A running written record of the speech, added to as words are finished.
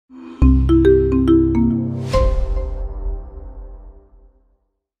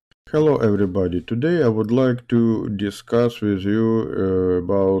Hello everybody. Today I would like to discuss with you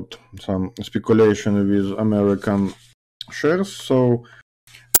about some speculation with American shares. So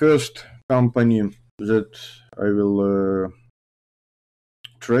first company that I will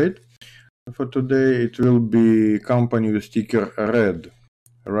trade for today, it will be company with ticker RED,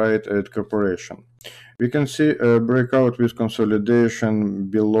 Right at Corporation. We can see a breakout with consolidation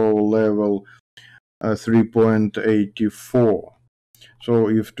below level 3.84. So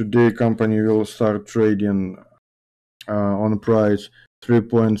if today company will start trading on price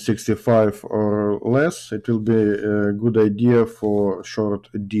 3.65 or less, it will be a good idea for short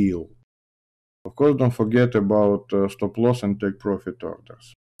deal. Of course, don't forget about stop loss and take profit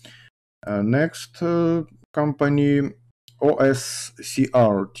orders. Next company,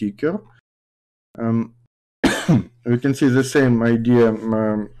 Oscr ticker. We can see the same idea,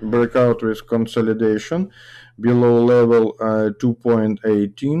 breakout with consolidation below level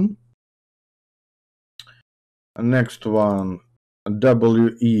 2.18. Next one,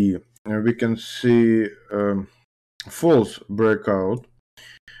 WE. We can see false breakout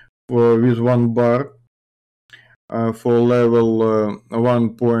with one bar for level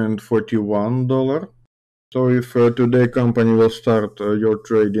 $1.41. So if today company will start your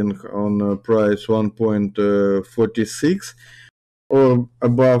trading on price 1.46 or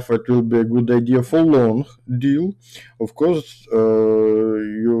above, it will be a good idea for long deal. Of course,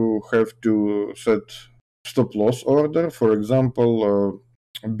 you have to set stop loss order, for example,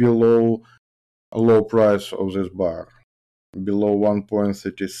 below a low price of this bar, below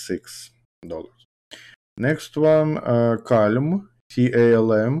 $1.36. Next one, Calm,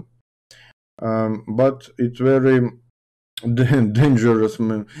 CALM, but it's very dangerous.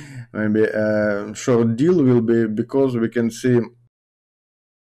 Maybe a short deal will be because we can see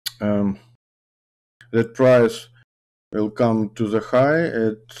that price will come to the high.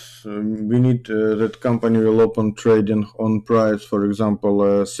 We need that company will open trading on price, for example,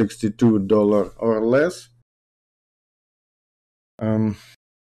 $62 or less.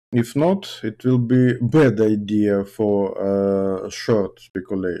 If not, it will be bad idea for short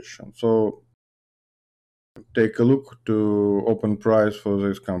speculation. So take a look to open price for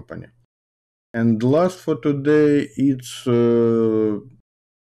this company. And last for today, it's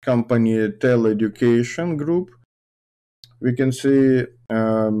company Education Group. We can see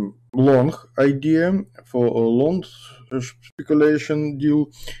long idea for a long speculation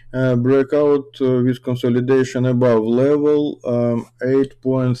deal, breakout with consolidation above level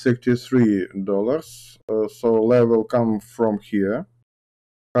 $8.63. So level come from here,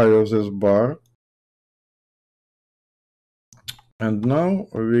 high of this bar. And now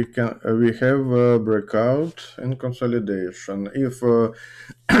we have a breakout and consolidation. If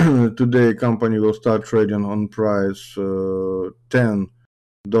today company will start trading on price $10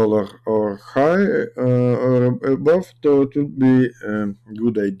 or high or above, so it would be a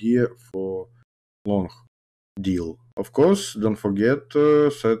good idea for long deal. Of course, don't forget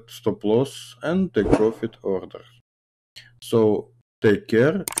set stop loss and take profit orders. So take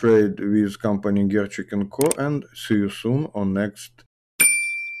care, trade with company Gerchik Co, and see you soon on next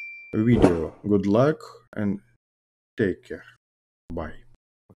video. Good luck and take care. Bye.